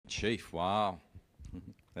Chief, wow.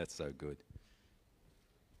 That's so good.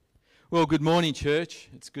 Well, good morning, church.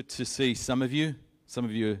 It's good to see some of you. Some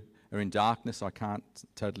of you are in darkness. I can't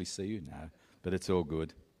totally see you now, but it's all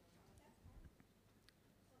good.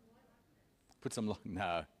 Put some light.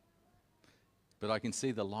 No. But I can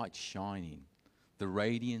see the light shining, the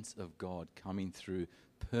radiance of God coming through,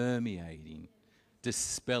 permeating,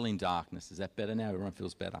 dispelling darkness. Is that better now? Everyone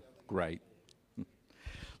feels better? Great.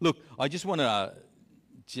 Look, I just want to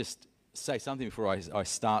just say something before I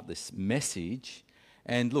start this message.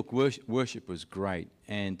 And look, worship was great,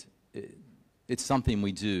 and it's something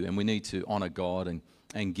we do, and we need to honour God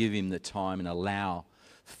and give Him the time and allow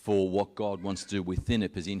for what God wants to do within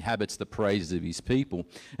it, because He inhabits the praises of His people.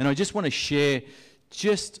 And I just want to share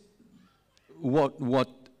just what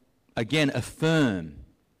again, affirm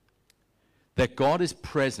that God is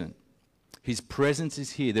present. His presence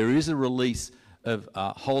is here. There is a release of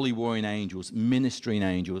holy warring angels, ministering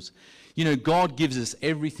angels. You know, God gives us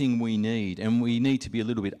everything we need, and we need to be a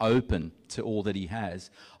little bit open to all that He has.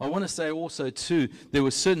 I want to say also, too, there were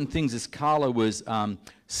certain things as Carla was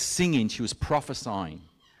singing, she was prophesying.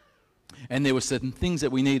 And there were certain things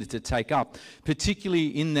that we needed to take up, particularly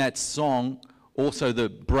in that song, also the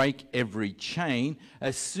break every chain.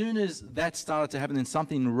 As soon as that started to happen, then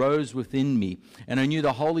something rose within me, and I knew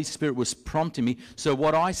the Holy Spirit was prompting me. So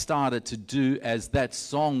what I started to do as that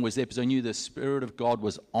song was there, because I knew the Spirit of God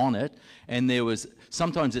was on it, and there was,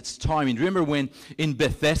 sometimes it's timing. Remember when in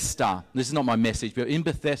Bethesda, this is not my message, but in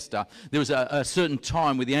Bethesda, there was a certain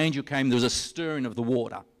time where the angel came, there was a stirring of the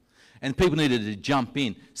water. And people needed to jump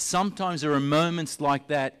in. Sometimes there are moments like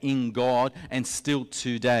that in God, and still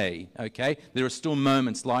today, okay? There are still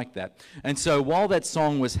moments like that. And so while that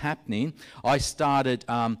song was happening, I started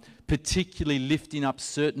particularly lifting up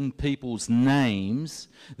certain people's names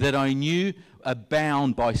that I knew are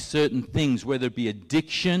bound by certain things, whether it be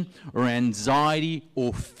addiction or anxiety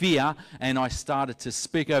or fear, and I started to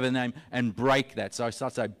speak over the name and break that. So I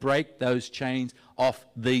started to say, break those chains off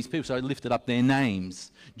these people. So I lifted up their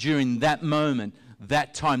names during that moment,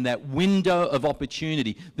 that time, that window of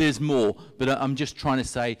opportunity. There's more, but I'm just trying to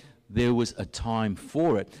say there was a time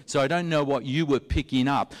for it. So I don't know what you were picking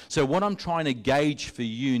up. So what I'm trying to gauge for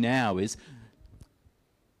you now is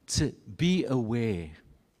to be aware.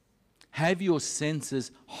 Have your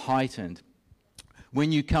senses heightened.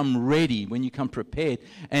 When you come ready, when you come prepared.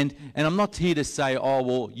 And I'm not here to say, oh,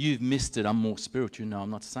 well, you've missed it, I'm more spiritual. No, I'm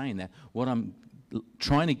not saying that. What I'm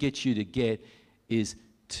trying to get you to get is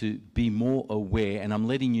to be more aware, and I'm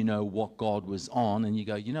letting you know what God was on, and you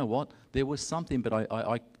go, you know what, there was something, but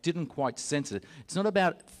I didn't quite sense it. It's not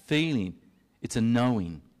about feeling, it's a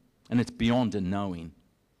knowing, and it's beyond a knowing.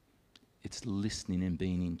 It's listening and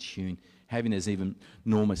being in tune, having, as even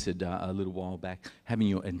Norma said a little while back, having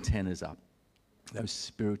your antennas up, those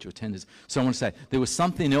spiritual antennas. So I want to say, there was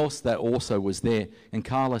something else that also was there, and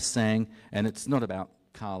Carla sang, and it's not about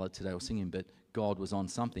Carla today or singing, but God was on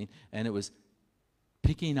something, and it was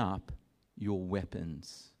picking up your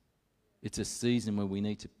weapons. It's a season where we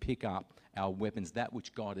need to pick up our weapons, that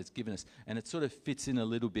which God has given us. And it sort of fits in a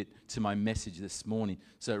little bit to my message this morning,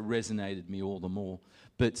 so it resonated me all the more.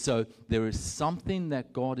 But so there is something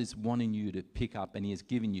that God is wanting you to pick up, and He has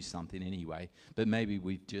given you something anyway, but maybe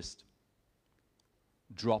we've just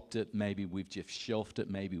dropped it, maybe we've just shelved it,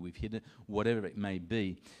 maybe we've hidden it, whatever it may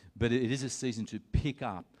be. But it is a season to pick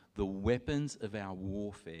up the weapons of our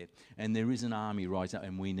warfare, and there is an army rise up,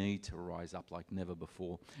 and we need to rise up like never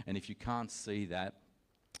before. And if you can't see that,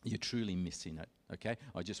 you're truly missing it, okay?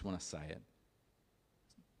 I just want to say it.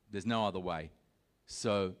 There's no other way.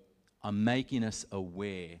 So I'm making us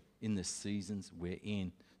aware in the seasons we're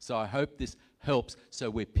in. So I hope this helps, so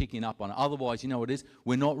we're picking up on it. Otherwise, you know what it is?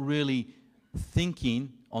 We're not really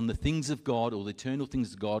thinking on the things of God or the eternal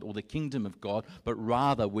things of God or the kingdom of God, but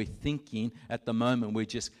rather we're thinking at the moment, we're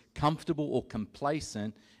just comfortable or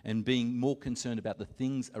complacent and being more concerned about the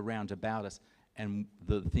things around about us and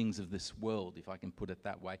the things of this world, if I can put it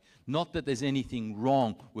that way. Not that there's anything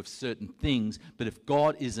wrong with certain things, but if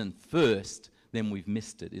God isn't first, then we've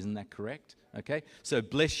missed it. Isn't that correct? Okay? So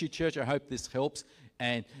bless you, church. I hope this helps.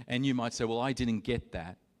 And you might say, well, I didn't get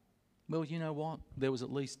that. Well, you know what? There was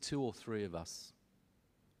at least 2 or 3 of us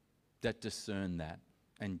that discerned that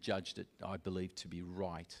and judged it, I believe, to be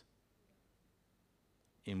right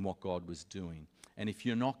in what God was doing. And if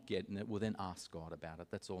you're not getting it, well, then ask God about it.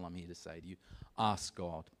 That's all I'm here to say to you. Ask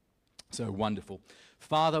God. So wonderful.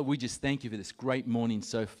 Father, we just thank you for this great morning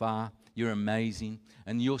so far. You're amazing,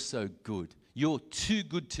 and you're so good. You're too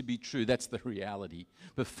good to be true. That's the reality.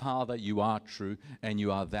 But Father, you are true, and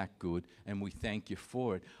you are that good, and we thank you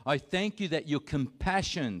for it. I thank you that your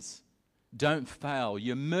compassions don't fail.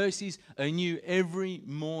 Your mercies are new every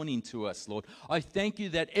morning to us, Lord. I thank you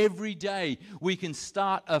that every day we can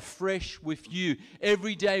start afresh with you.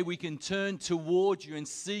 Every day we can turn towards you and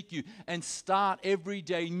seek you and start every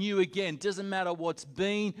day new again. Doesn't matter what's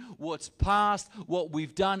been, what's past, what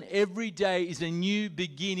we've done. Every day is a new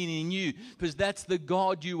beginning in you, because that's the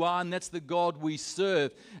God you are and that's the God we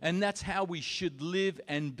serve. And that's how we should live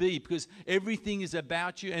and be, because everything is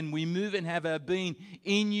about you and we move and have our being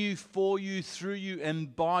in you, for you, through you,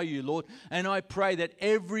 and by you, Lord. And I pray that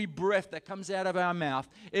every breath that comes out of our mouth,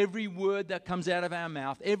 every word that comes out of our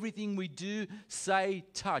mouth, everything we do, say,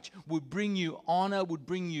 touch, would bring you honor, would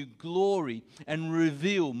bring you glory, and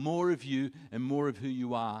reveal more of you and more of who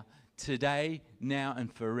you are today, now,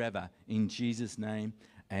 and forever. In Jesus' name,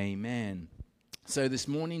 amen. So this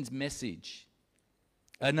morning's message,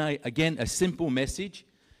 and again, a simple message,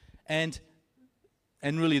 and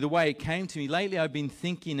really the way it came to me, lately I've been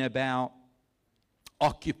thinking about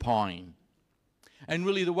occupying. And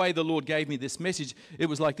really the way the Lord gave me this message, it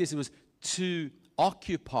was like this. It was to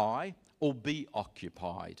occupy or be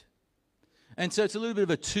occupied. And so it's a little bit of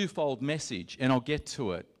a twofold message, and I'll get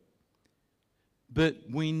to it. But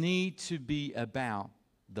we need to be about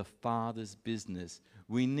the Father's business.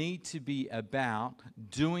 We need to be about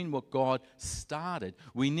doing what God started.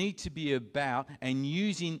 We need to be about and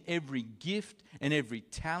using every gift and every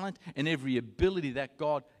talent and every ability that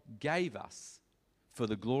God gave us for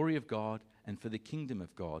the glory of God and for the kingdom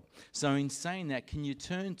of God. So in saying that, can you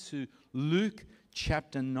turn to Luke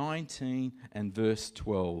chapter 19 and verse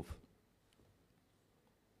 12?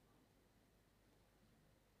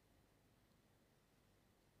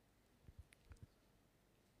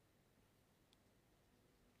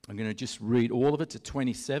 I'm going to just read all of it to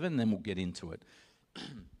 27, then we'll get into it.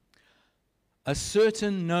 A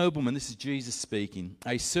certain nobleman, this is Jesus speaking,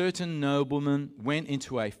 a certain nobleman went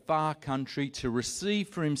into a far country to receive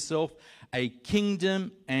for himself a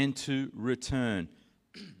kingdom and to return.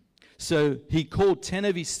 So he called 10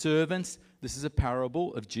 of his servants, this is a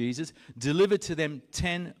parable of Jesus, delivered to them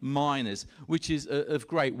 10 minas, which is of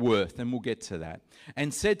great worth, and we'll get to that,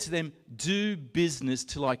 and said to them, do business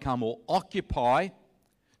till I come, or occupy.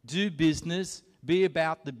 Do business, be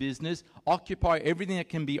about the business, occupy everything that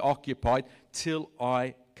can be occupied till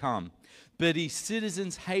I come. But his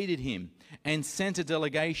citizens hated him and sent a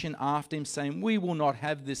delegation after him, saying, we will not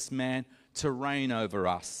have this man to reign over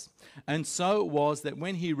us. And so it was that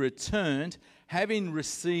when he returned, having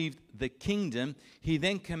received the kingdom, he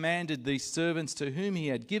then commanded these servants to whom he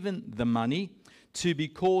had given the money to be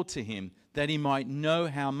called to him, that he might know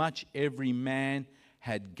how much every man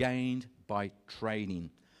had gained by trading.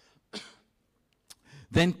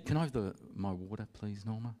 Then, can I have my water, please,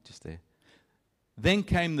 Norma? Just there. Then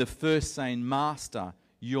came the first, saying, Master,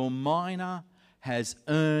 your mina has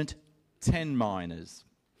earned 10 minas.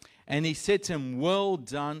 And he said to him, well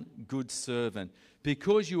done, good servant,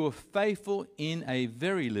 because you were faithful in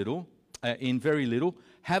very little,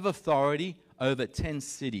 have authority over 10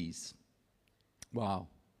 cities. Wow.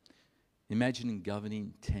 Imagine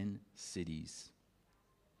governing 10 cities.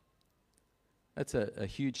 That's a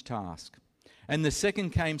huge task. And the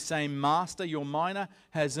second came, saying, Master, your mina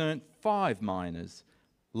has earned 5 minas.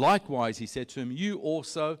 Likewise, he said to him, you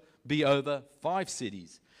also be over 5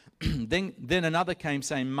 cities. Then another came,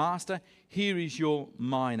 saying, Master, here is your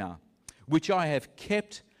mina, which I have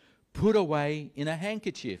kept put away in a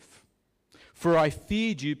handkerchief. For I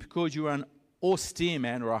feared you, because you are an austere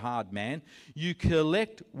man, or a hard man. You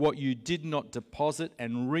collect what you did not deposit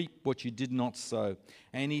and reap what you did not sow.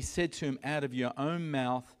 And he said to him, out of your own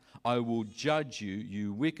mouth I will judge you,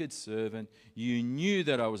 you wicked servant. You knew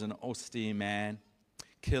that I was an austere man,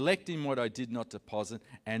 collecting what I did not deposit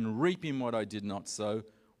and reaping what I did not sow.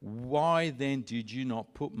 Why then did you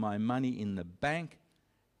not put my money in the bank,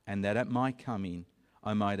 and that at my coming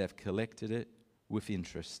I might have collected it with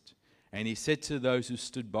interest? And he said to those who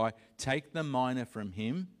stood by, take the mina from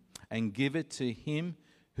him and give it to him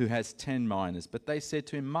who has 10 minas. But they said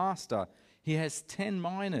to him, Master, he has 10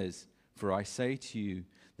 minas. For I say to you,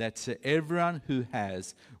 that to everyone who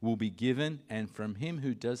has will be given, and from him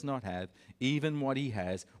who does not have, even what he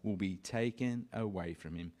has will be taken away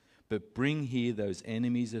from him. But bring here those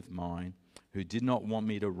enemies of mine who did not want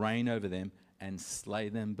me to reign over them, and slay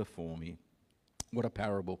them before me. What a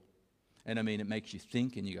parable. And I mean, it makes you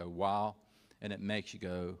think and you go, wow, and it makes you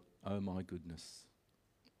go, oh my goodness.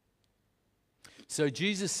 So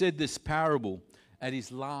Jesus said this parable at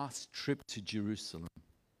his last trip to Jerusalem.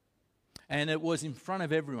 And it was in front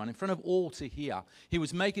of everyone, in front of all to hear. He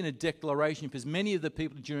was making a declaration, because many of the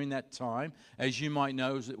people during that time, as you might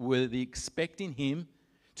know, were expecting him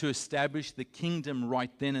to establish the kingdom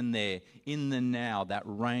right then and there, in the now, that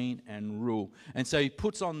reign and rule. And so he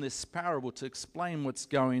puts on this parable to explain what's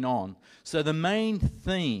going on. So the main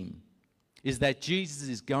theme is that Jesus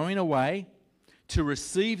is going away to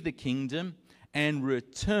receive the kingdom and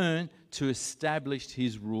return to establish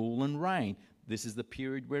his rule and reign. This is the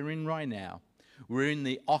period we're in right now. We're in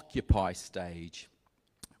the occupy stage.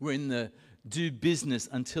 We're in the do business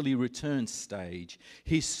until he returns stage.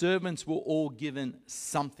 His servants were all given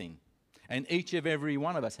something. And each of every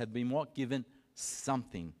one of us have been what? Given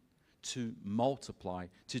something to multiply,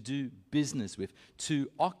 to do business with, to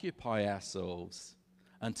occupy ourselves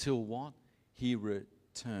until what? He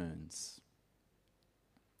returns.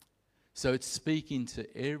 So it's speaking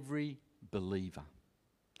to every believer.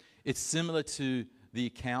 It's similar to the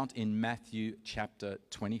account in Matthew chapter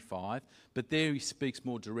 25, but there he speaks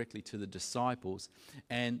more directly to the disciples,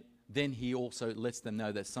 and then he also lets them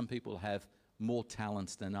know that some people have more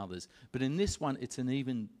talents than others. But in this one, it's an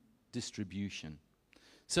even distribution.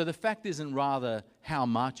 So the fact isn't rather how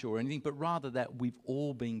much or anything, but rather that we've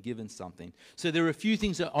all been given something. So there are a few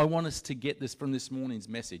things that I want us to get this from this morning's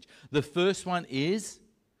message. The first one is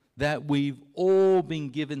that we've all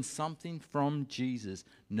been given something from Jesus,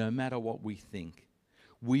 no matter what we think.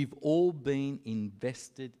 We've all been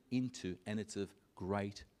invested into, and it's of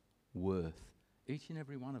great worth. Each and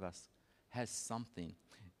every one of us has something.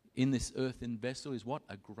 In this earthen vessel is what?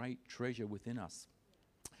 A great treasure within us.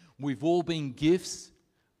 We've all been given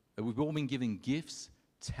gifts,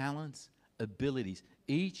 talents, abilities.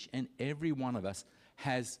 Each and every one of us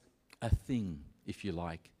has a thing, if you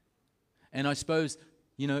like. And I suppose,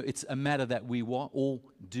 it's a matter that we all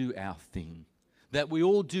do our thing. That we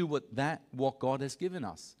all do what God has given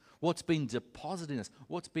us. What's been deposited in us.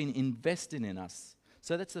 What's been invested in us.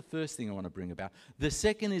 So that's the first thing I want to bring about. The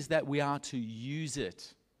second is that we are to use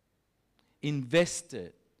it. Invest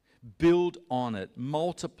it. Build on it.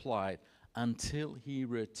 Multiply it until he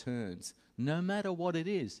returns. No matter what it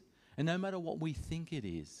is. And no matter what we think it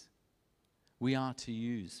is. We are to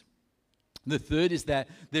use. The third is that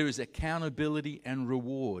there is accountability and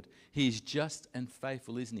reward. He is just and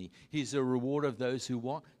faithful, isn't he? He's a rewarder of those who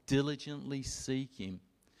what? Diligently seek him.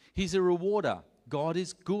 He's a rewarder. God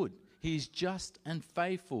is good. He is just and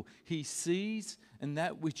faithful. He sees, and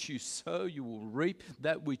that which you sow, you will reap.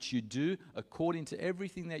 That which you do, according to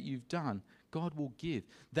everything that you've done, God will give.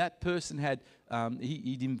 That person had,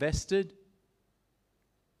 he'd invested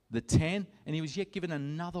the 10, and he was yet given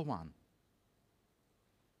another one.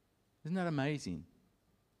 Isn't that amazing?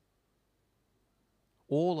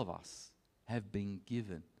 All of us have been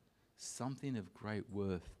given something of great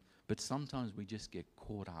worth, but sometimes we just get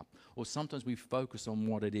caught up, or sometimes we focus on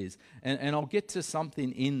what it is. And I'll get to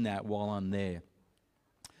something in that while I'm there.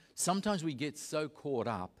 Sometimes we get so caught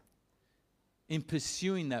up in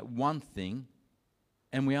pursuing that one thing,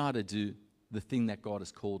 and we are to do the thing that God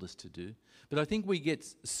has called us to do. But I think we get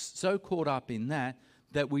so caught up in that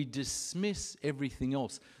we dismiss everything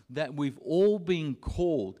else, that we've all been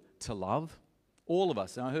called to love, all of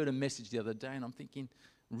us. And I heard a message the other day, and I'm thinking,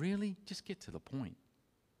 really? Just get to the point.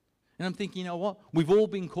 And I'm thinking, you know what? We've all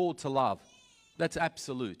been called to love. That's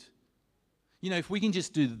absolute. If we can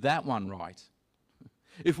just do that one right,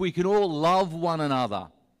 if we can all love one another,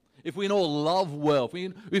 if we can all love well,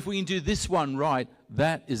 if we can do this one right,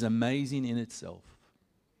 that is amazing in itself.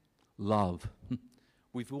 Love.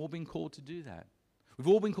 We've all been called to do that. We've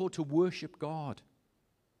all been called to worship God.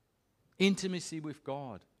 Intimacy with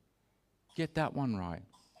God. Get that one right.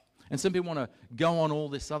 And some people want to go on all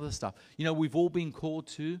this other stuff. We've all been called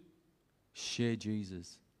to share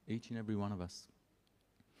Jesus. Each and every one of us.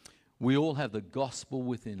 We all have the gospel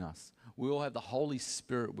within us. We all have the Holy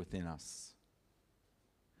Spirit within us.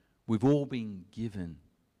 We've all been given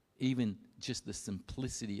even just the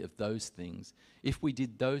simplicity of those things. If we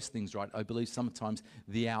did those things right, I believe sometimes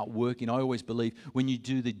the outworking, I always believe when you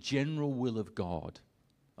do the general will of God,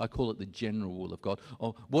 I call it the general will of God,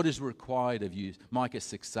 or what is required of you, Micah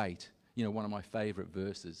 6:8, one of my favorite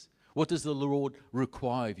verses. What does the Lord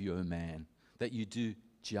require of you, O man? That you do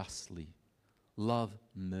justly, love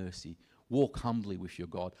mercy, walk humbly with your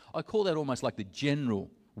God. I call that almost like the general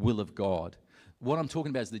will of God. What I'm talking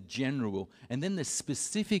about is the general will. And then the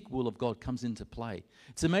specific will of God comes into play.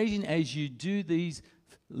 It's amazing as you do these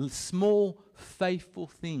small, faithful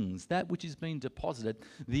things, that which has been deposited,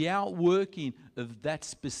 the outworking of that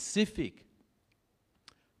specific,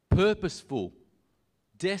 purposeful,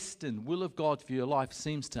 destined will of God for your life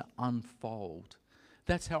seems to unfold.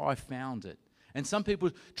 That's how I found it. And some people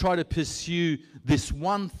try to pursue this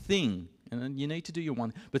one thing. And you need to do your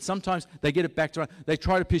one. But sometimes they get it back to, they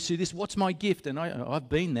try to pursue this. What's my gift? And I've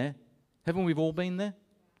been there. Haven't we all been there?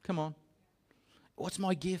 Come on. What's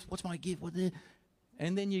my gift? What's my gift?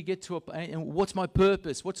 And then you get to and what's my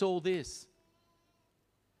purpose? What's all this?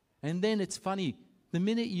 And then it's funny. The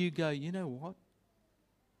minute you go, you know what?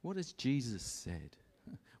 What has Jesus said?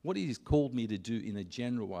 What He's called me to do in a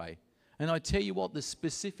general way. And I tell you what, the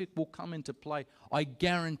specific will come into play. I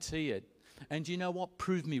guarantee it. And you know what?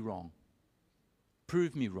 Prove me wrong.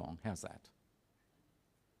 Prove me wrong. How's that?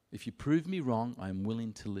 If you prove me wrong, I'm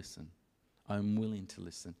willing to listen. I'm willing to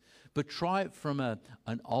listen. But try it from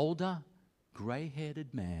an older,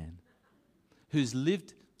 grey-headed man who's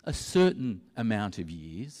lived a certain amount of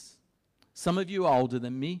years. Some of you are older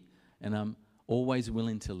than me, and I'm always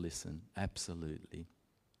willing to listen, absolutely.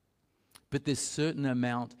 But there's certain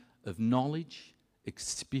amount of knowledge,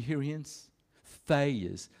 experience,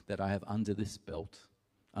 failures that I have under this belt,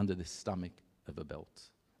 under this stomach of a belt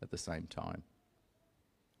at the same time.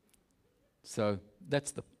 So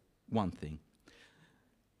that's the one thing.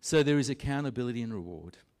 So there is accountability and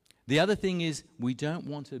reward. The other thing is we don't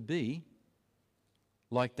want to be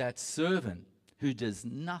like that servant who does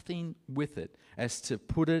nothing with it as to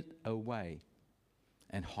put it away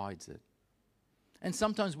and hides it. And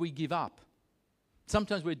sometimes we give up.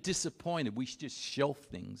 Sometimes we're disappointed. We just shelf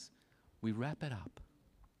things. We wrap it up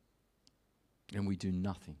and we do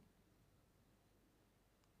nothing.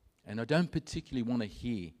 And I don't particularly want to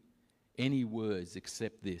hear any words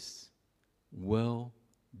except this: well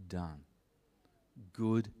done,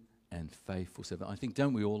 good and faithful servant. I think,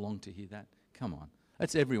 don't we all long to hear that? Come on.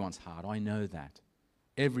 That's everyone's heart. I know that.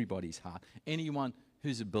 Everybody's heart. Anyone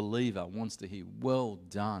who's a believer wants to hear, well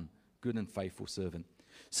done, good and faithful servant.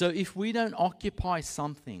 So if we don't occupy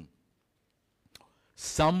something,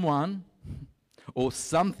 someone or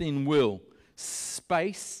something will.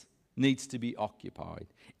 Space needs to be occupied.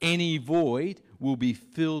 Any void will be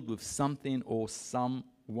filled with something or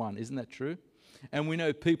someone. Isn't that true? And we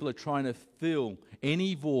know people are trying to fill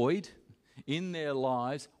any void in their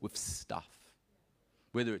lives with stuff.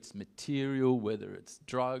 Whether it's material, whether it's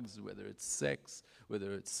drugs, whether it's sex,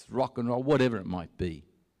 whether it's rock and roll, whatever it might be.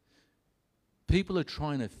 People are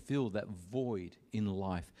trying to fill that void in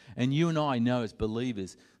life. And you and I know as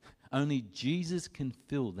believers, only Jesus can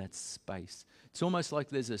fill that space. It's almost like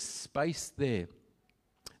there's a space there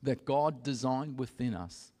that God designed within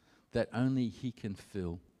us that only He can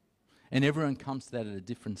fill. And everyone comes to that at a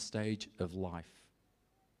different stage of life.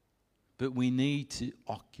 But we need to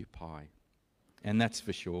occupy. And that's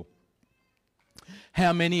for sure.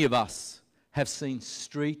 How many of us have seen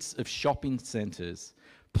streets of shopping centres,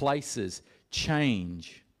 places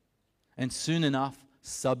change, and soon enough,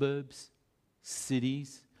 suburbs,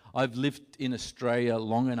 cities? I've lived in Australia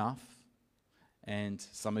long enough, and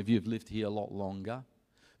some of you have lived here a lot longer,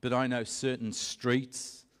 but I know certain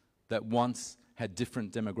streets that once had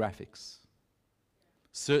different demographics,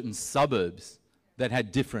 certain suburbs that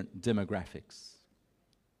had different demographics.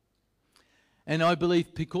 And I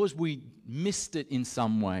believe because we missed it in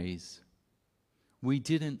some ways, we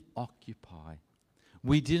didn't occupy.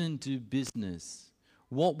 We didn't do business.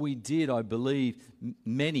 What we did, I believe,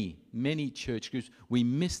 many church groups, we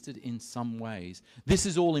missed it in some ways. This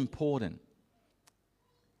is all important.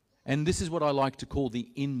 And this is what I like to call the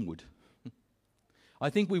inward. I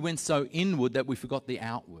think we went so inward that we forgot the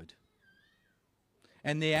outward.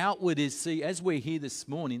 And the outward is, see, as we're here this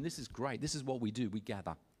morning, this is great. This is what we do. We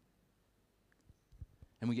gather.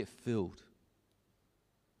 And we get filled.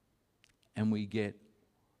 And we get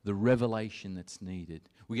the revelation that's needed.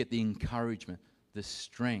 We get the encouragement, the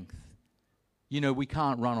strength. You know, we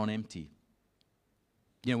can't run on empty.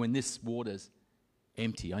 You know, when this water's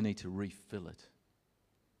empty, I need to refill it.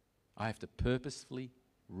 I have to purposefully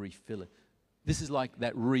refill it. This is like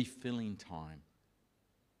that refilling time.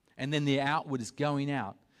 And then the outward is going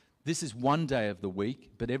out. This is one day of the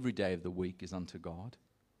week, but every day of the week is unto God.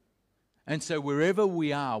 And so wherever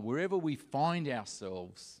we are, wherever we find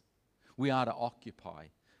ourselves, we are to occupy.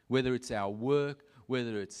 Whether it's our work,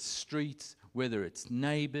 whether it's streets, whether it's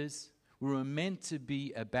neighbours. We're meant to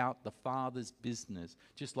be about the Father's business,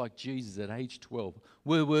 just like Jesus at age 12.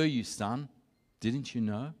 Where were you, son? Didn't you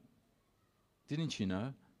know? Didn't you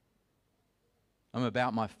know? I'm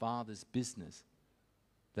about my Father's business.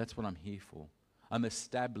 That's what I'm here for. I'm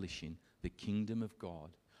establishing the kingdom of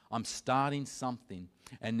God. I'm starting something,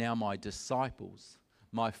 and now my disciples,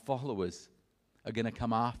 my followers, are going to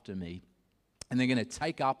come after me, and they're going to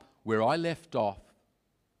take up where I left off.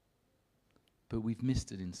 But we've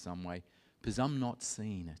missed it in some way, because I'm not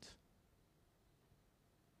seeing it.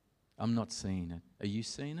 I'm not seeing it. Are you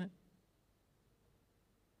seeing it?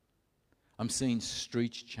 I'm seeing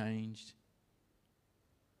streets changed,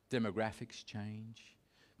 demographics change,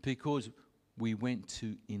 because we went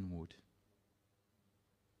to inward.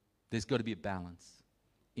 There's got to be a balance.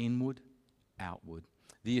 Inward, outward.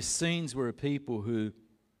 The Essenes were a people who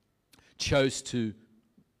chose to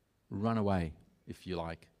run away, if you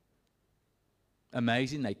like.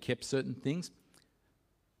 Amazing, they kept certain things,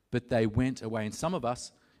 but they went away. And some of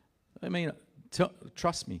us,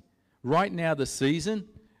 trust me, right now the season,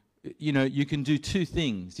 you can do two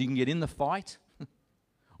things. You can get in the fight,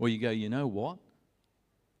 or you go, you know what?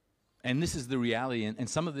 And this is the reality, and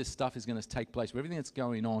some of this stuff is going to take place. With everything that's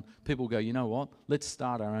going on, people go, you know what? Let's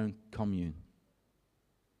start our own commune.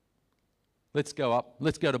 Let's go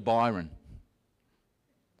to Byron.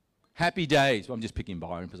 Happy days. Well, I'm just picking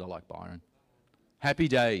Byron because I like Byron. Happy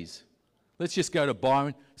days. Let's just go to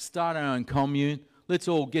Byron, start our own commune. Let's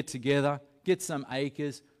all get together, get some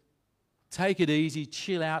acres, take it easy,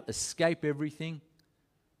 chill out, escape everything.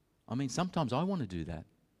 Sometimes I want to do that.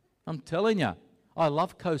 I'm telling you. I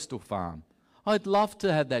love Coastal Farm. I'd love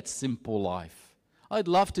to have that simple life. I'd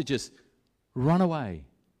love to just run away,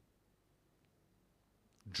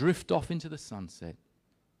 drift off into the sunset.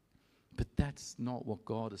 But that's not what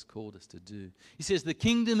God has called us to do. He says the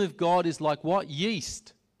kingdom of God is like what?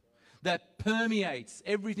 Yeast that permeates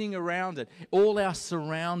everything around it, all our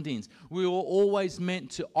surroundings. We were always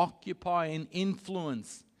meant to occupy and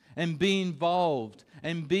influence and be involved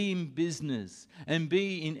and be in business and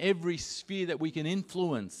be in every sphere that we can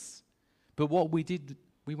influence. But what we did,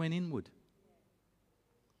 we went inward.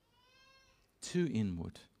 Too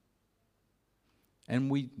inward.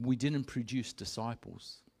 And we didn't produce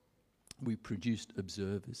disciples. We produced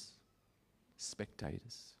observers,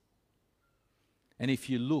 spectators. And if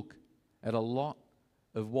you look at a lot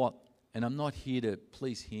of what, and I'm not here to,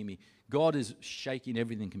 please hear me, God is shaking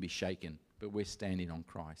everything can be shaken, but we're standing on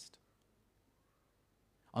Christ.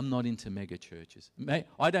 I'm not into mega churches. And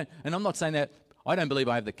I'm not saying that, I don't believe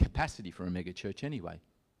I have the capacity for a mega church anyway.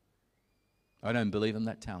 I don't believe I'm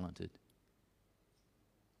that talented.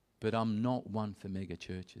 But I'm not one for mega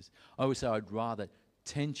churches. I would say I'd rather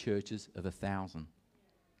 10 churches of 1,000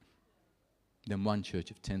 than one church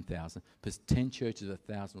of 10,000. Because 10 churches of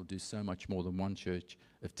 1,000 will do so much more than one church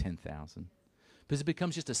of 10,000. Because it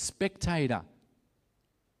becomes just a spectator.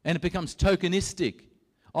 And it becomes tokenistic.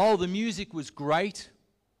 Oh, the music was great.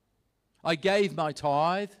 I gave my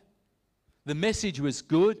tithe. The message was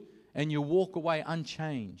good. And you walk away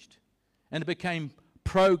unchanged. And it became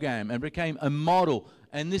program and became a model.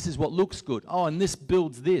 And this is what looks good. Oh, and this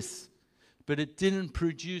builds this. But it didn't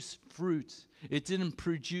produce fruit. It didn't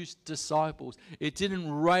produce disciples. It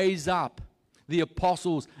didn't raise up the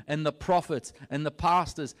apostles and the prophets and the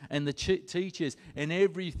pastors and the teachers and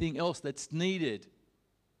everything else that's needed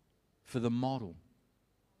for the model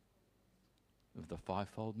of the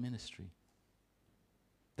fivefold ministry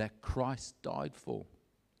that Christ died for.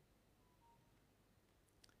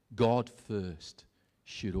 God first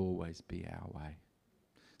should always be our way.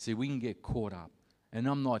 See, we can get caught up. And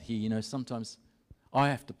I'm not here, sometimes I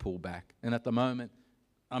have to pull back. And at the moment,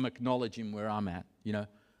 I'm acknowledging where I'm at,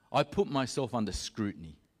 I put myself under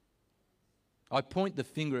scrutiny. I point the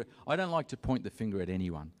finger. I don't like to point the finger at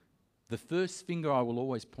anyone. The first finger I will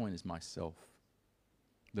always point is myself.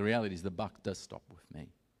 The reality is the buck does stop with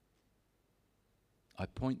me. I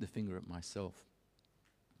point the finger at myself.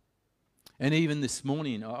 And even this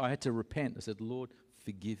morning, I had to repent. I said, Lord,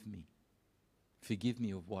 forgive me. Forgive me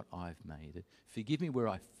of what I've made it. Forgive me where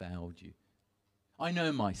I failed you. I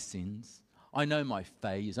know my sins. I know my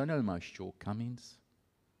failures. I know my shortcomings.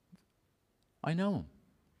 I know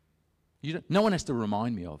them. No one has to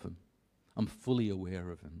remind me of them. I'm fully aware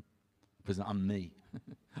of them because I'm me.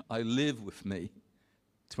 I live with me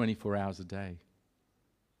 24 hours a day.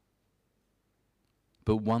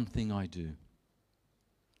 But one thing I do,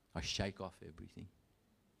 I shake off everything.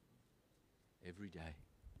 Every day.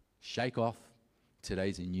 Shake off.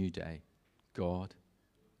 Today's a new day. God,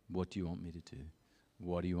 what do you want me to do?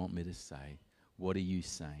 What do you want me to say? What are you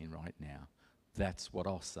saying right now? That's what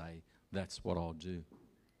I'll say. That's what I'll do.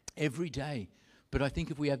 Every day. But I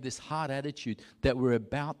think if we have this heart attitude that we're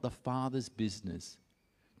about the Father's business,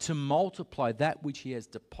 to multiply that which He has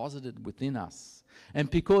deposited within us.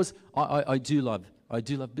 And because I do love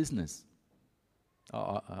business.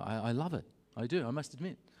 I love it. I do, I must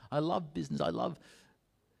admit. I love business. I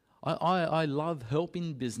love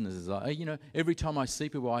helping businesses. Every time I see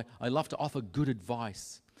people, I love to offer good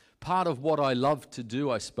advice. Part of what I love to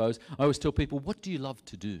do, I suppose, I always tell people, what do you love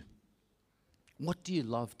to do? What do you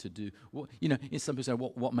love to do? Some people say,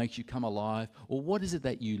 what makes you come alive? Or what is it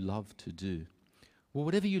that you love to do? Well,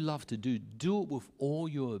 whatever you love to do it with all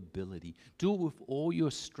your ability. Do it with all your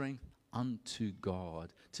strength unto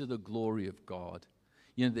God, to the glory of God.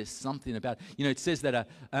 You know, there's something about it. You know, it says that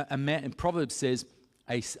a man, in Proverbs says,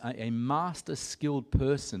 a master skilled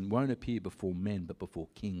person won't appear before men, but before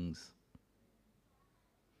kings.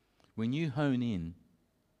 When you hone in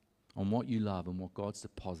on what you love and what God's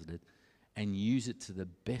deposited and use it to the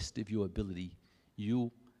best of your ability,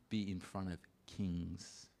 you'll be in front of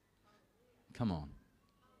kings. Come on.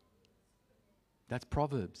 That's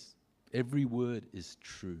Proverbs. Every word is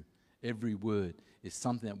true. Every word is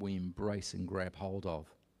something that we embrace and grab hold of.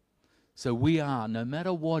 So we are, no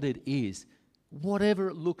matter what it is, whatever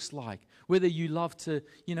it looks like, whether you love to,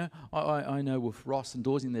 you know, I know with Ross and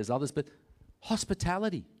Dawson, there's others, but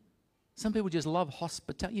hospitality. Some people just love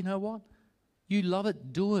hospitality. You know what? You love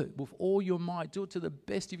it, do it with all your might. Do it to the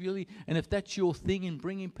best of your ability. And if that's your thing in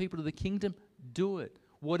bringing people to the kingdom, do it.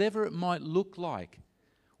 Whatever it might look like.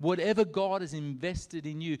 Whatever God has invested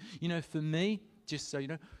in you. You know, for me, just so you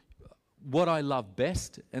know, what I love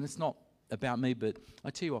best, and it's not about me, but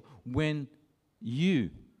I tell you what,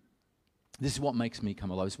 this is what makes me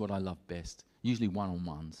come alive, this is what I love best, usually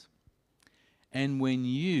one-on-ones. And when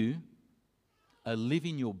you are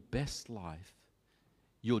living your best life,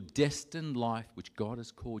 your destined life, which God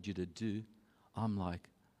has called you to do, I'm like,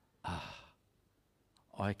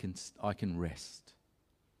 I can rest.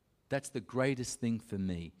 That's the greatest thing for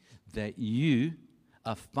me, that you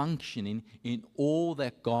are functioning in all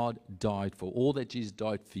that God died for, all that Jesus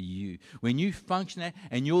died for you. When you function that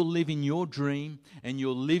and you're living your dream and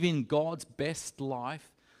you're living God's best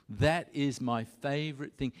life, that is my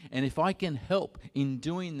favorite thing. And if I can help in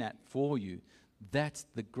doing that for you, that's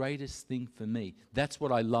the greatest thing for me. That's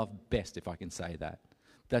what I love best, if I can say that.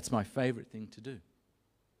 That's my favorite thing to do.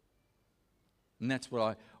 And that's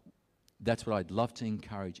what I'd love to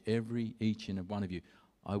encourage each and one of you.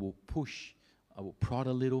 I will push, I will prod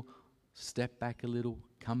a little, step back a little,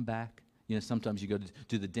 come back. You know, sometimes you got to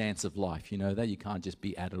do the dance of life. You know that? You can't just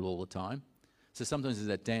be at it all the time. So sometimes there's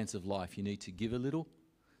that dance of life. You need to give a little,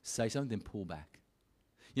 say something, then pull back.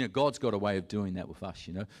 You know, God's got a way of doing that with us,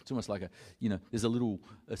 you know. It's almost like there's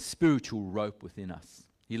a spiritual rope within us.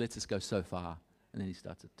 He lets us go so far, and then he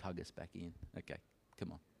starts to tug us back in. Okay,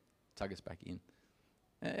 come on, tug us back in.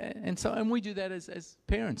 And we do that as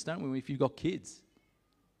parents, don't we? If you've got kids,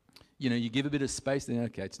 you know, you give a bit of space, then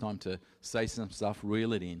okay, it's time to say some stuff,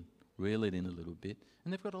 reel it in a little bit,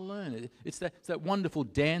 and they've got to learn. It's that wonderful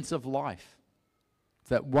dance of life. It's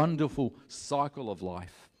that wonderful cycle of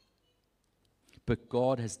life. But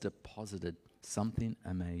God has deposited something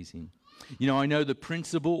amazing. You know, I know the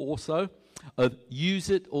principle also of use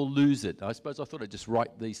it or lose it. I suppose I thought I'd just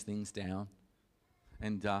write these things down.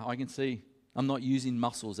 And I can see I'm not using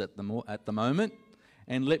muscles at the moment.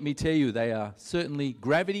 And let me tell you, they are certainly,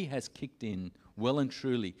 gravity has kicked in well and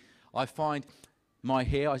truly. I find my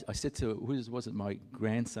hair, I said to, was it my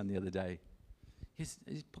grandson the other day? He's,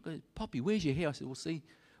 Poppy, where's your hair? I said, well, see,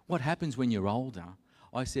 what happens when you're older,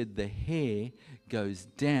 I said, the hair goes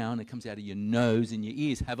down, it comes out of your nose and your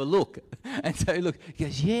ears. Have a look. And so look, he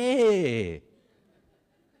goes, yeah. It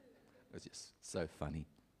was just so funny.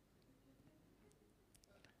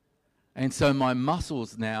 And so my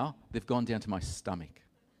muscles now, they've gone down to my stomach.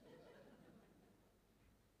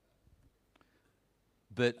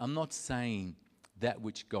 But I'm not saying that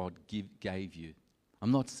which God gave you.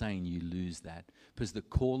 I'm not saying you lose that. Because the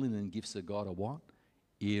calling and gifts of God are what?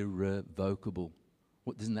 Irrevocable.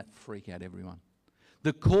 What, doesn't that freak out everyone?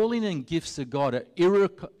 The calling and gifts of God are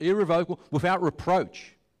irrevocable, without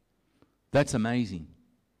reproach. That's amazing.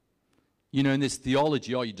 You know, in this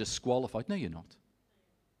theology, you're disqualified. No, you're not.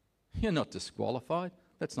 You're not disqualified.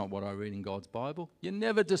 That's not what I read in God's Bible. You're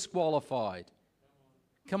never disqualified.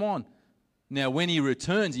 Come on. Now, when he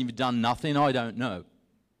returns, you've done nothing, I don't know.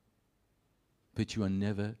 But you are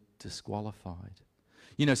never disqualified.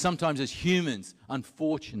 You know, sometimes as humans,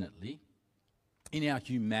 unfortunately, in our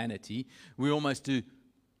humanity, we almost do,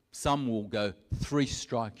 some will go, 3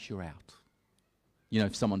 strikes, you're out. You know,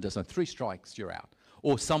 if someone does that, 3 strikes, you're out.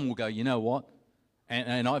 Or some will go, you know what?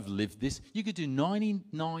 And I've lived this. You could do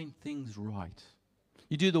 99 things right.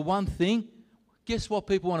 You do the one thing, guess what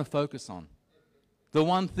people want to focus on? The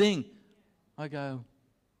one thing. I go,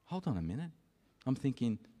 hold on a minute. I'm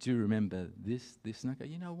thinking, do you remember this? And I go,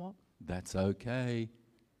 you know what? That's okay.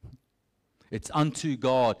 It's unto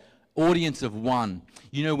God. Audience of one.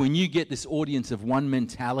 You know, when you get this audience of one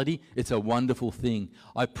mentality, it's a wonderful thing.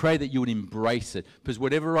 I pray that you would embrace it. Because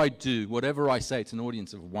whatever I do, whatever I say, it's an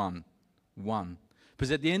audience of one. One.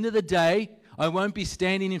 Because at the end of the day, I won't be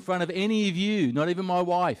standing in front of any of you, not even my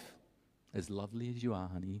wife, as lovely as you are,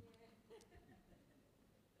 honey,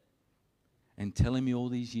 and telling me all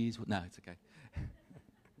these years, no, it's okay.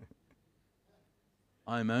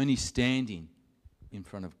 I'm only standing in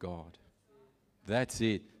front of God. That's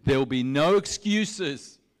it. There'll be no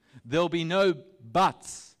excuses. There'll be no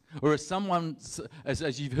buts. Or as someone,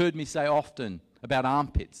 as you've heard me say often about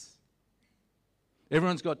armpits.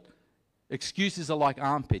 Everyone's got, excuses are like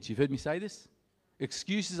armpits. You've heard me say this?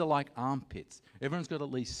 Excuses are like armpits. Everyone's got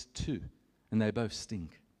at least two, and they both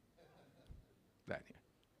stink.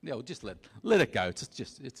 Yeah, well, just let it go.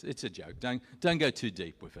 It's a joke. Don't go too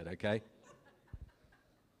deep with it, okay?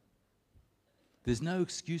 There's no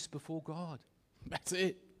excuse before God. That's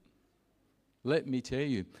it. Let me tell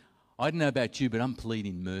you, I don't know about you, but I'm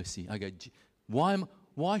pleading mercy. I go,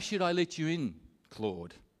 why should I let you in,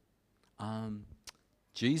 Claude?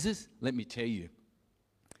 Jesus, let me tell you,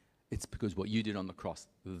 it's because what you did on the cross.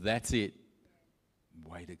 That's it.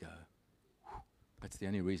 Way to go. That's the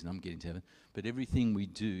only reason I'm getting to heaven. But everything we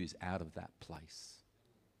do is out of that place.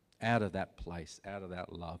 Out of that place, out of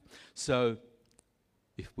that love. So,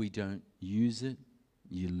 if we don't use it,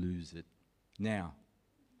 you lose it. Now,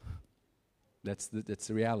 that's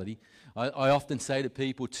the reality. I often say to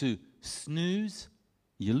people too, snooze,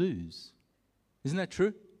 you lose. Isn't that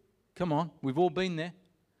true? Come on, we've all been there.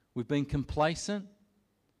 We've been complacent.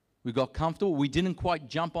 We got comfortable. We didn't quite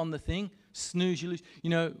jump on the thing. Snooze, you lose.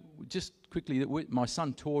 You know, just quickly, my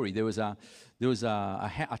son Tori, there was a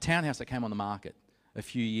townhouse that came on the market a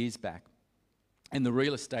few years back, and the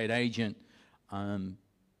real estate agent,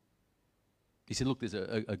 he said, look, there's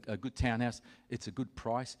a good townhouse. It's a good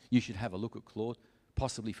price. You should have a look at, Claude,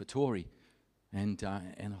 possibly for Tori. And I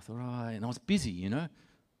thought, and I was busy, you know.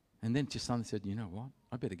 And then just suddenly said, you know what?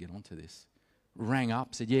 I better get onto this. Rang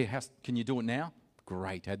up, said, yeah, can you do it now?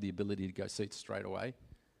 Great. Had the ability to go see it straight away.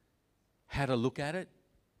 Had a look at it.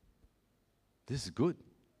 This is good.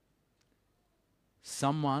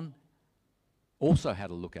 Someone also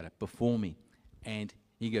had a look at it before me. And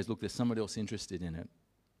he goes, look, there's somebody else interested in it.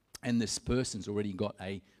 And this person's already got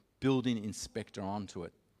a building inspector onto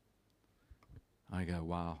it. I go,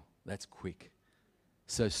 wow, that's quick.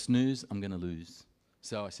 So snooze, I'm going to lose.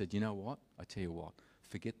 So I said, you know what? I tell you what,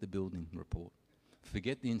 forget the building report.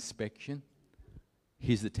 Forget the inspection.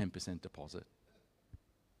 Here's the 10% deposit.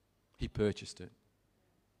 He purchased it.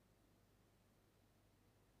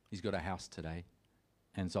 He's got a house today,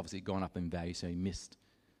 and it's obviously gone up in value, so he missed.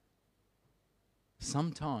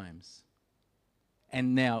 Sometimes,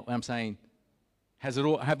 and now I'm saying, have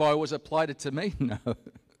I always applied it to me? No.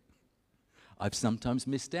 I've sometimes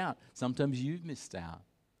missed out. Sometimes you've missed out.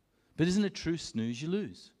 But isn't it true, snooze, you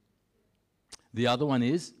lose? The other one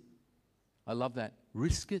is, I love that,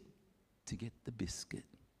 risk it to get the biscuit.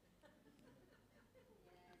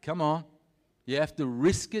 Come on. You have to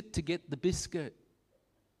risk it to get the biscuit.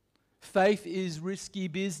 Faith is risky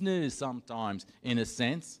business sometimes, in a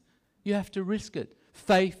sense. You have to risk it.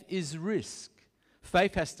 Faith is risk.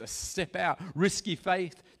 Faith has to step out. Risky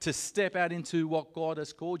faith to step out into what God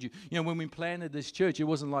has called you. You know, when we planted this church, it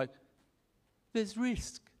wasn't like, there's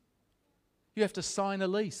risk. You have to sign a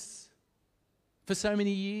lease for so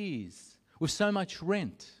many years with so much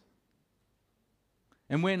rent.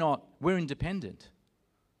 And we're independent.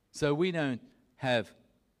 So we don't have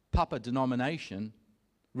Papa denomination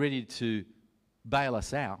ready to bail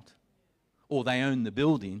us out, or they own the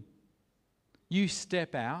building. You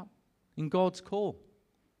step out in God's call.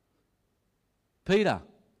 Peter,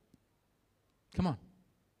 come on,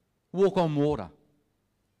 walk on water.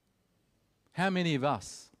 How many of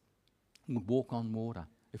us would walk on water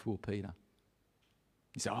if we were Peter?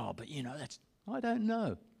 You say, oh, but you know, I don't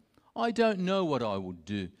know. I don't know what I would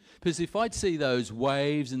do. Because if I'd see those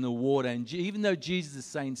waves in the water, and even though Jesus is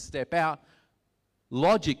saying step out,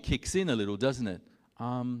 logic kicks in a little, doesn't it?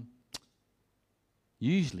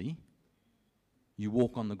 Usually, you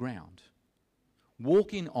walk on the ground.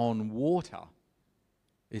 Walking on water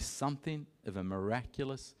is something of a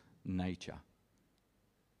miraculous nature.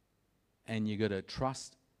 And you've got to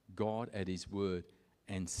trust God at His word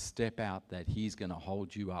and step out that He's going to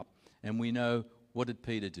hold you up. And we know, what did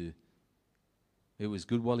Peter do? It was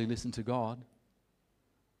good while he listened to God.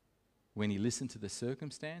 When he listened to the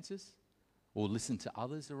circumstances, or listened to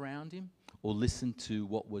others around him, or listened to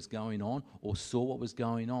what was going on, or saw what was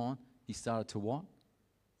going on, he started to what?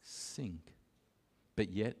 Sink.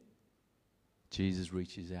 But yet, Jesus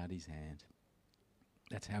reaches out His hand.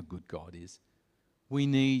 That's how good God is. We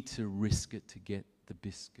need to risk it to get the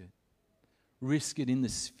biscuit. Risk it in the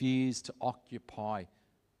spheres to occupy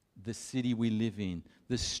the city we live in,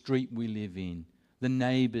 the street we live in, the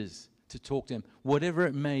neighbours, to talk to them, whatever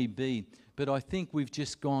it may be. But I think we've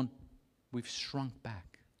shrunk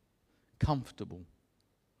back, comfortable.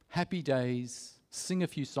 Happy days, sing a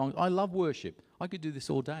few songs. I love worship. I could do this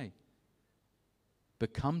all day.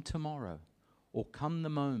 But come tomorrow, or come the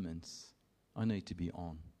moments, I need to be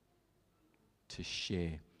on to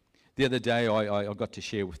share. The other day, I got to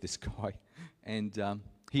share with this guy, and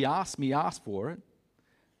he asked for it.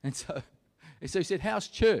 And so he said, how's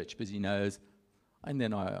church? Because he knows. And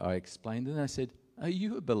then I explained, and I said, are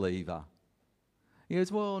you a believer? He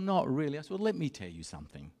goes, well, not really. I said, well, let me tell you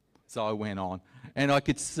something. So I went on, and I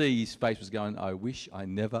could see his face was going, I wish I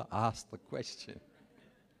never asked the question.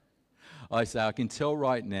 I say, I can tell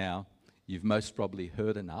right now, you've most probably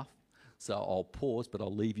heard enough, so I'll pause, but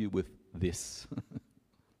I'll leave you with this.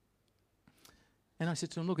 And I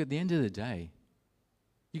said to him, look, at the end of the day,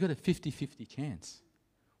 you've got a 50-50 chance.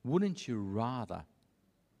 Wouldn't you rather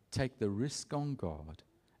take the risk on God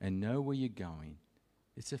and know where you're going?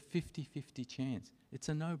 It's a 50-50 chance. It's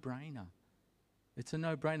a no-brainer. It's a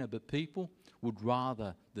no-brainer, but people would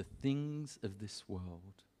rather the things of this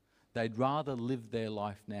world. They'd rather live their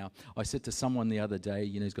life now. I said to someone the other day,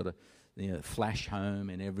 he's got a flash home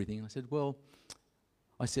and everything. And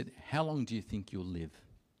I said, how long do you think you'll live?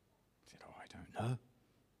 He said, I don't know.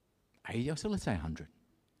 80? I said, let's say 100.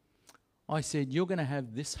 I said, you're going to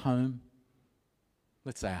have this home,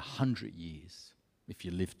 let's say 100 years, if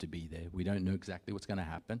you live to be there. We don't know exactly what's going to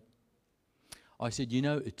happen. I said,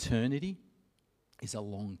 eternity is a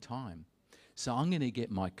long time. So I'm going to get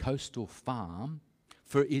my coastal farm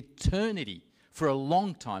for eternity, for a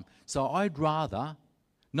long time. So I'd rather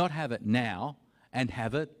not have it now and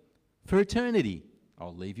have it for eternity.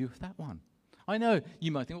 I'll leave you with that one. I know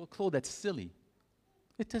you might think, well, Claude, that's silly.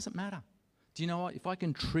 It doesn't matter. Do you know what? If I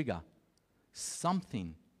can trigger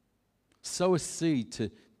something, sow a seed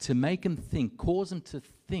to make them think, cause them to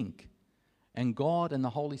think, and God and the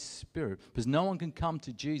Holy Spirit, because no one can come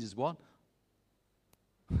to Jesus, what?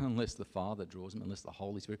 Unless the Father draws them, unless the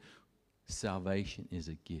Holy Spirit. Salvation is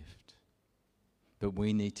a gift. But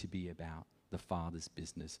we need to be about the Father's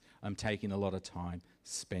business. I'm taking a lot of time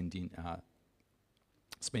spending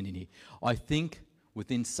here. I think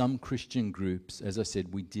within some Christian groups, as I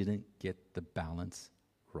said, we didn't get the balance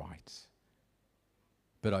right.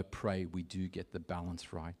 But I pray we do get the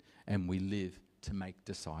balance right and we live to make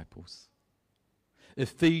disciples.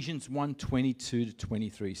 Ephesians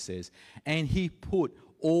 1:22-23 says, and he put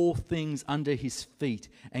all things under his feet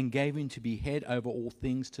and gave him to be head over all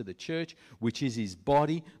things to the church, which is his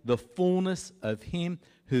body, the fullness of him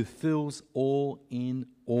who fills all in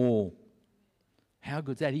all. How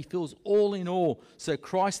good is that? He fills all in all. So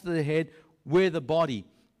Christ is the head, we're the body.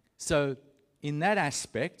 So in that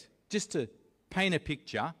aspect, just to paint a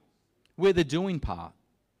picture, we're the doing part.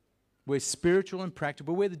 We're spiritual and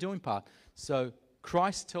practical, but we're the doing part. So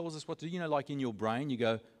Christ tells us what to do. Like in your brain, you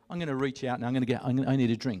go, I'm going to reach out and I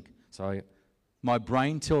need a drink. So my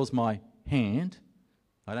brain tells my hand,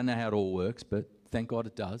 I don't know how it all works, but thank God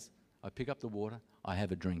it does. I pick up the water, I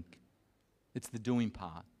have a drink. It's the doing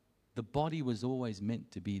part. The body was always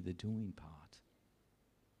meant to be the doing part.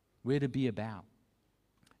 We're to be about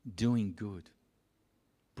doing good,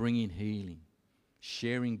 bringing healing,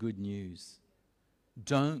 sharing good news.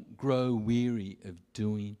 Don't grow weary of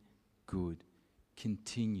doing good.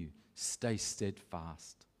 Continue. Stay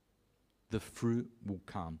steadfast. The fruit will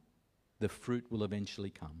come. The fruit will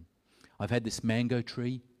eventually come. I've had this mango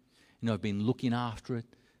tree, I've been looking after it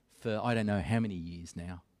for I don't know how many years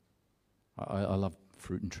now. I love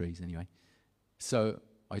fruit and trees anyway. So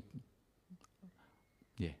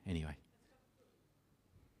anyway.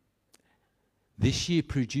 This year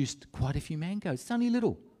produced quite a few mangoes. It's only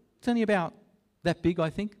little. It's only about that big, I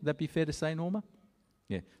think. That'd be fair to say, Norma?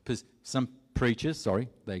 Yeah, because some preachers,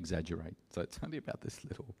 they exaggerate. So it's only about this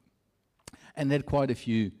little. And they had quite a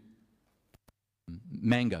few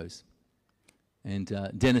mangoes. And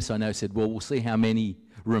Dennis, I know, said, well, we'll see how many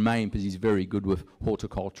remain, because he's very good with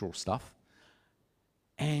horticultural stuff.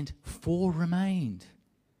 And 4 remained.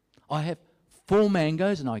 I have 4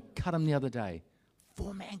 mangoes, and I cut them the other day.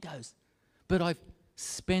 4 mangoes. But I've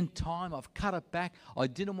spent time, I've cut it back. I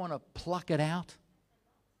didn't want to pluck it out.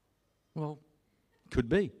 Well, could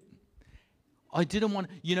be. I didn't want,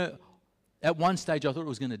 at one stage I thought it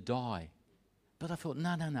was going to die. But I thought,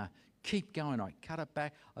 no, keep going. I cut it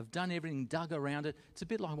back. I've done everything, dug around it. It's a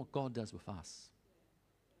bit like what God does with us.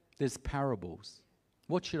 There's parables.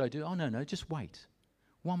 What should I do? Oh, no, just wait.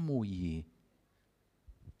 1 more year.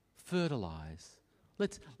 Fertilize.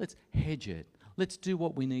 Let's hedge it. Let's do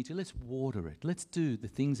what we need to. Let's water it. Let's do the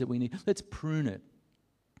things that we need. Let's prune it.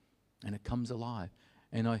 And it comes alive.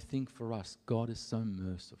 And I think for us, God is so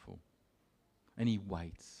merciful. And he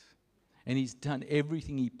waits. And he's done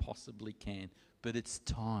everything he possibly can. But it's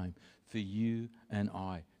time for you and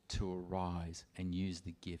I to arise and use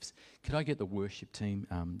the gifts. Could I get the worship team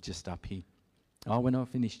just up here? Oh, we're not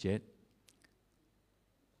finished yet.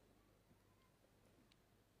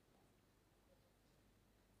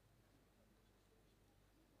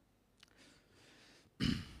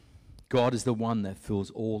 God is the one that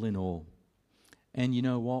fills all in all. And you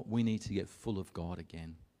know what? We need to get full of God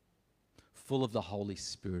again. Full of the Holy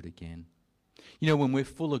Spirit again. You know, when we're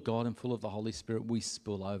full of God and full of the Holy Spirit, we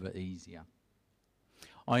spill over easier.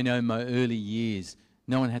 I know in my early years,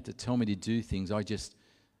 no one had to tell me to do things. I just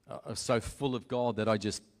was so full of God that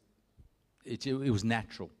it was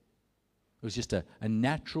natural. It was just a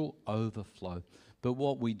natural overflow. But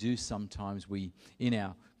what we do sometimes, in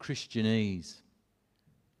our Christianese,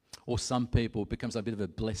 or some people, it becomes a bit of a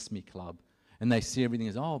bless me club. And they see everything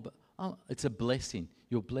as, it's a blessing.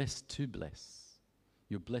 You're blessed to bless.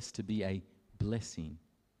 You're blessed to be a blessing.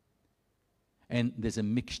 And there's a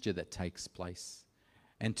mixture that takes place.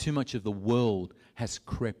 And too much of the world has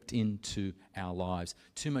crept into our lives.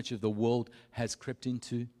 Too much of the world has crept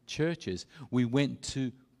into churches. We went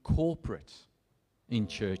to corporate in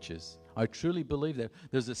churches. I truly believe that.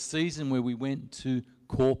 There's a season where we went to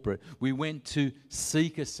corporate. We went to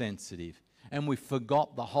seeker sensitive. And we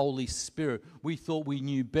forgot the Holy Spirit. We thought we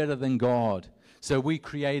knew better than God. So we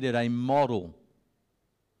created a model,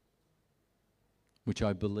 which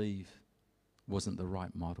I believe wasn't the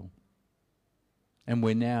right model. And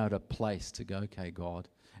we're now at a place to go, okay, God.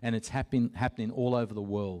 And it's happening all over the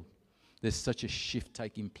world. There's such a shift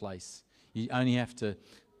taking place. You only have to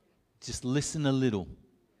just listen a little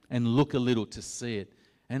and look a little to see it.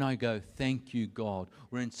 And I go, thank you, God.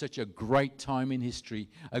 We're in such a great time in history,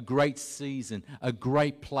 a great season, a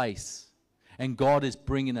great place. And God is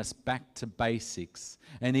bringing us back to basics.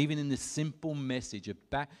 And even in the simple message of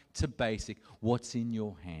back to basic, what's in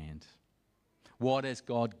your hand? What has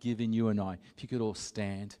God given you and I? If you could all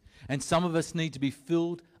stand. And some of us need to be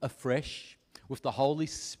filled afresh with the Holy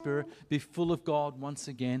Spirit, be full of God once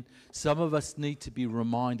again. Some of us need to be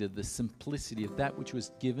reminded the simplicity of that which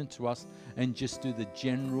was given to us and just do the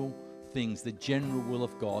general things, the general will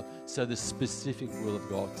of God, so the specific will of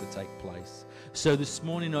God to take place. So this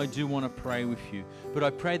morning I do want to pray with you, but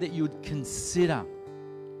I pray that you would consider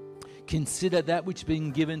that which has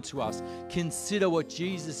been given to us. Consider what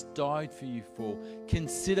Jesus died for you for.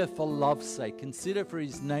 Consider for love's sake. Consider for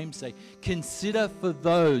his name's sake. Consider for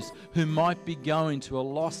those who might be going to a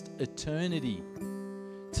lost eternity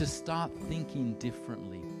to start thinking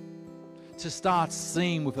differently, to start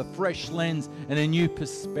seeing with a fresh lens and a new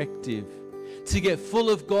perspective, to get full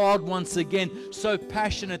of God once again, so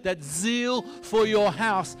passionate that zeal for your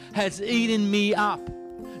house has eaten me up.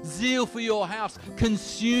 Zeal for your house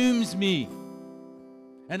consumes me.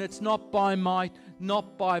 And it's not by might,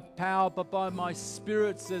 not by power, but by my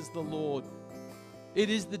Spirit, says the Lord. It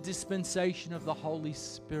is the dispensation of the Holy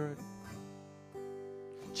Spirit.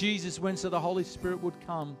 Jesus went so the Holy Spirit would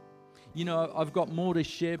come. You know, I've got more to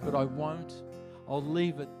share, but I won't. I'll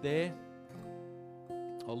leave it there.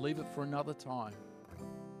 I'll leave it for another time.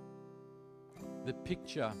 The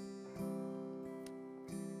picture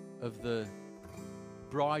of the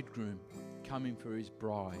bridegroom coming for his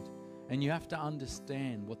bride. And you have to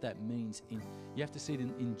understand what that means. You have to see it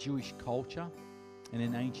in Jewish culture and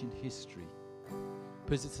in ancient history.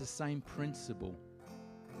 Because it's the same principle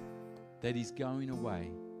that he's going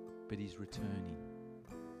away, but he's returning.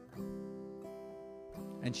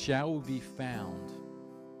 And shall we be found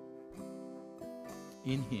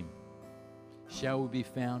in him? Shall we be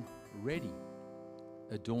found ready,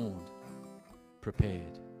 adorned,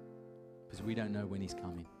 prepared? Because we don't know when he's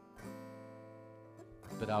coming.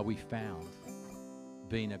 But are we found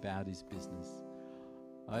being about his business?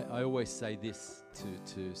 I always say this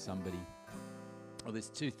to somebody. Well, there's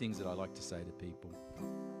two things that I like to say to people.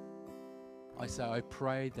 I say, I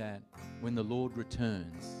pray that when the Lord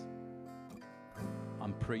returns,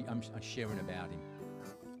 I'm sharing about him.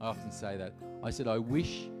 I often say that. I said, I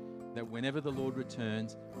wish that whenever the Lord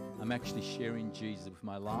returns, I'm actually sharing Jesus. With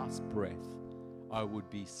my last breath, I would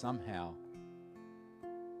be somehow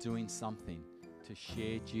doing something to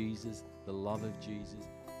share Jesus, the love of Jesus,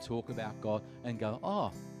 talk about God, and go,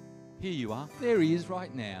 oh, here you are. There he is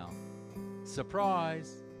right now.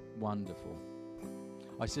 Surprise. Wonderful.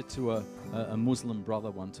 I said to a Muslim brother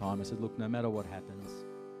one time, I said, look, no matter what happens,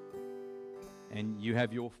 and you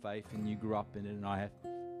have your faith and you grew up in it and I have,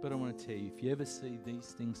 but I want to tell you, if you ever see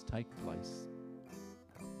these things take place,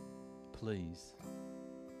 please,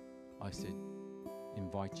 I said,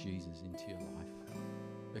 invite Jesus into your life.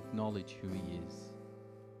 Acknowledge who he is.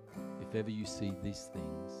 If ever you see these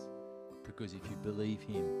things, because if you believe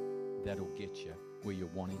him, that'll get you where you're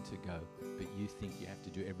wanting to go, but you think you have to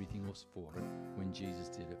do everything else for it when Jesus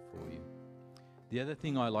did it for you. The other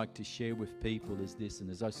thing I like to share with people is this, and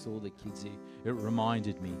as I saw the kids here, it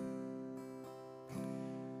reminded me.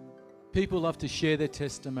 People love to share their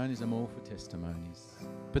testimonies. I'm all for testimonies.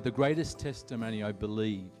 But the greatest testimony, I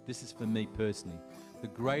believe, this is for me personally, the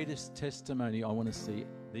greatest testimony I want to see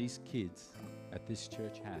these kids at this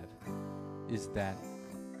church have is that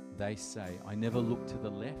they say, I never looked to the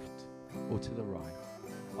left or to the right.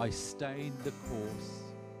 I stayed the course.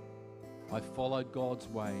 I followed God's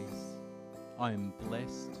ways. I am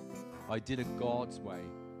blessed. I did it God's way.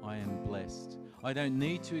 I am blessed. I don't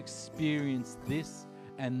need to experience this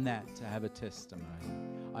and that to have a testimony.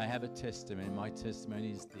 I have a testimony. My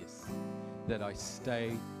testimony is this, that I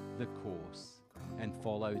stayed the course and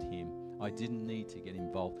followed Him. I didn't need to get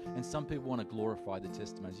involved. And some people want to glorify the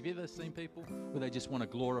testimonies. Have you ever seen people where they just want to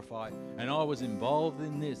glorify, and I was involved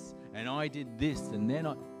in this, and I did this, and then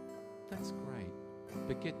that's great.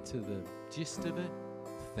 But get to the gist of it.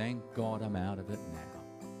 Thank God I'm out of it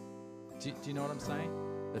now. Do you know what I'm saying?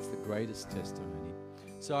 That's the greatest testimony.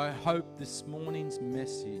 So I hope this morning's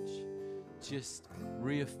message just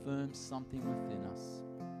reaffirms something within us.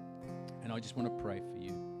 And I just want to pray for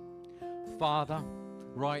you. Father,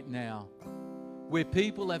 right now, where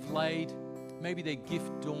people have laid maybe their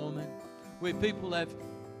gift dormant, where people have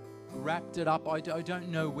wrapped it up, I don't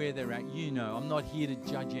know where they're at. You know, I'm not here to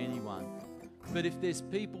judge anyone. But if there's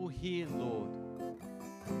people here, Lord,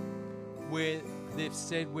 where they've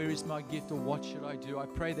said, where is my gift, or what should I do? I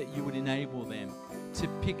pray that you would enable them to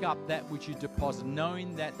pick up that which you deposit,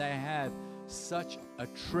 knowing that they have such a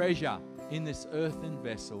treasure in this earthen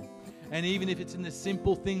vessel. And even if it's in the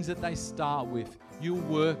simple things that they start with, you'll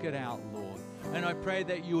work it out, Lord. And I pray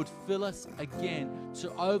that you would fill us again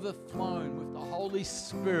to overflowing with the Holy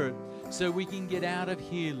Spirit so we can get out of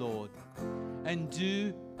here, Lord, and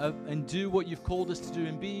do what you've called us to do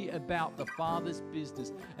and be about the Father's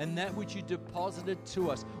business. And that which you deposited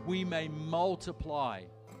to us, we may multiply.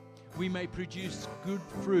 We may produce good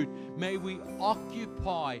fruit. May we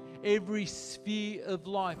occupy every sphere of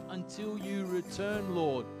life until you return,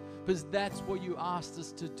 Lord, because that's what you asked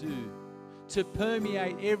us to do, to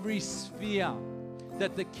permeate every sphere,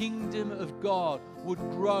 that the kingdom of God would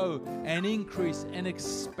grow and increase and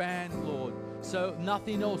expand, Lord, so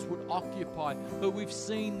nothing else would occupy. But we've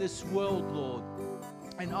seen this world, Lord,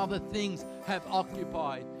 and other things have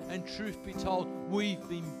occupied. And truth be told, we've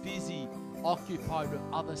been busy, occupied with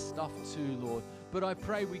other stuff too, Lord. But I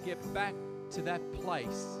pray we get back to that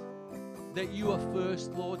place that you are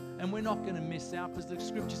first, Lord, and we're not going to miss out, because the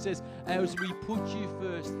scripture says, as we put you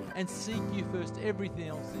first and seek you first, everything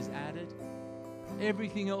else is added.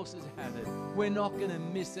 Everything else is added. We're not going to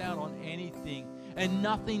miss out on anything, and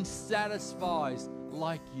nothing satisfies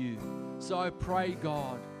like you. So I pray,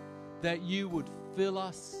 God, that you would fill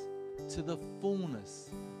us to the fullness,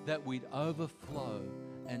 that we'd overflow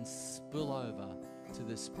and spill over to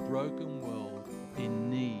this broken world in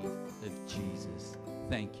need of Jesus.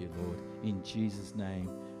 Thank you, Lord. In Jesus' name,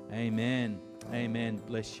 amen. Amen.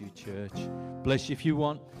 Bless you, church. Bless you. If you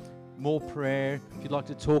want more prayer, if you'd like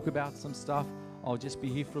to talk about some stuff, I'll just be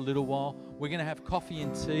here for a little while. We're going to have coffee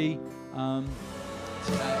and tea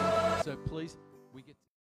today. So please